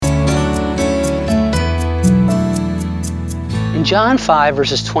John 5,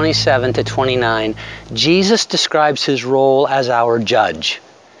 verses 27 to 29, Jesus describes his role as our judge.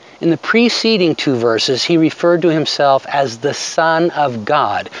 In the preceding two verses, he referred to himself as the Son of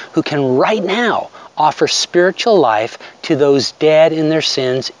God, who can right now offer spiritual life to those dead in their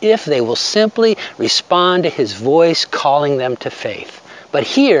sins if they will simply respond to his voice calling them to faith. But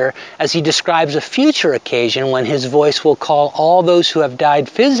here, as he describes a future occasion when his voice will call all those who have died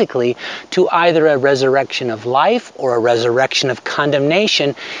physically to either a resurrection of life or a resurrection of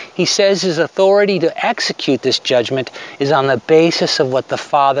condemnation, he says his authority to execute this judgment is on the basis of what the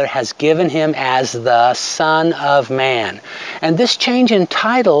Father has given him as the Son of Man. And this change in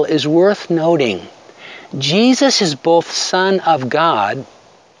title is worth noting. Jesus is both Son of God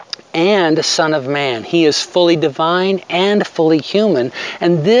and Son of Man. He is fully divine and fully human,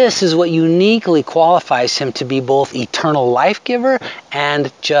 and this is what uniquely qualifies him to be both eternal life giver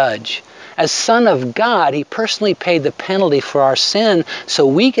and judge. As Son of God, he personally paid the penalty for our sin so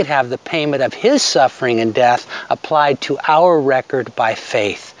we could have the payment of his suffering and death applied to our record by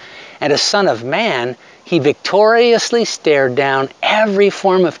faith. And as Son of Man, he victoriously stared down every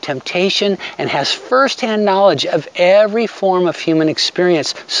form of temptation and has firsthand knowledge of every form of human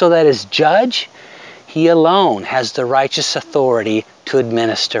experience, so that as judge, he alone has the righteous authority to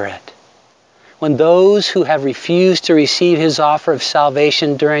administer it. When those who have refused to receive his offer of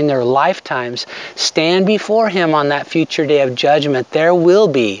salvation during their lifetimes stand before him on that future day of judgment, there will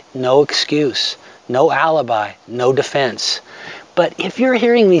be no excuse, no alibi, no defense. But if you're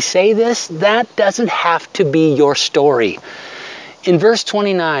hearing me say this, that doesn't have to be your story. In verse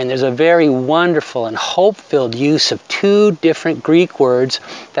 29, there's a very wonderful and hope-filled use of two different Greek words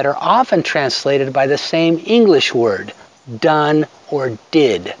that are often translated by the same English word, done or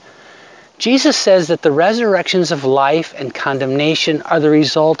did. Jesus says that the resurrections of life and condemnation are the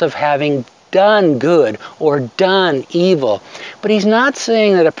result of having done good or done evil. But he's not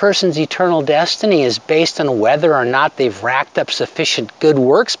saying that a person's eternal destiny is based on whether or not they've racked up sufficient good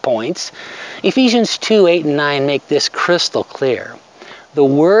works points. Ephesians 2, 8 and 9 make this crystal clear. The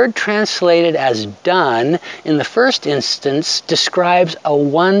word translated as done in the first instance describes a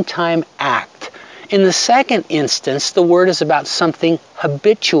one-time act. In the second instance, the word is about something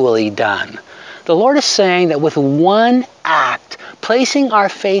habitually done. The Lord is saying that with one act, placing our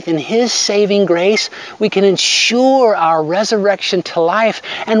faith in his saving grace, we can ensure our resurrection to life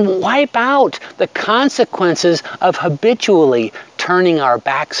and wipe out the consequences of habitually turning our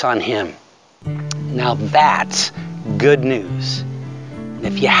backs on him. Now that's good news. And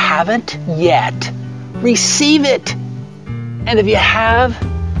if you haven't yet, receive it. And if you have,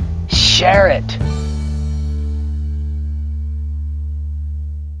 share it.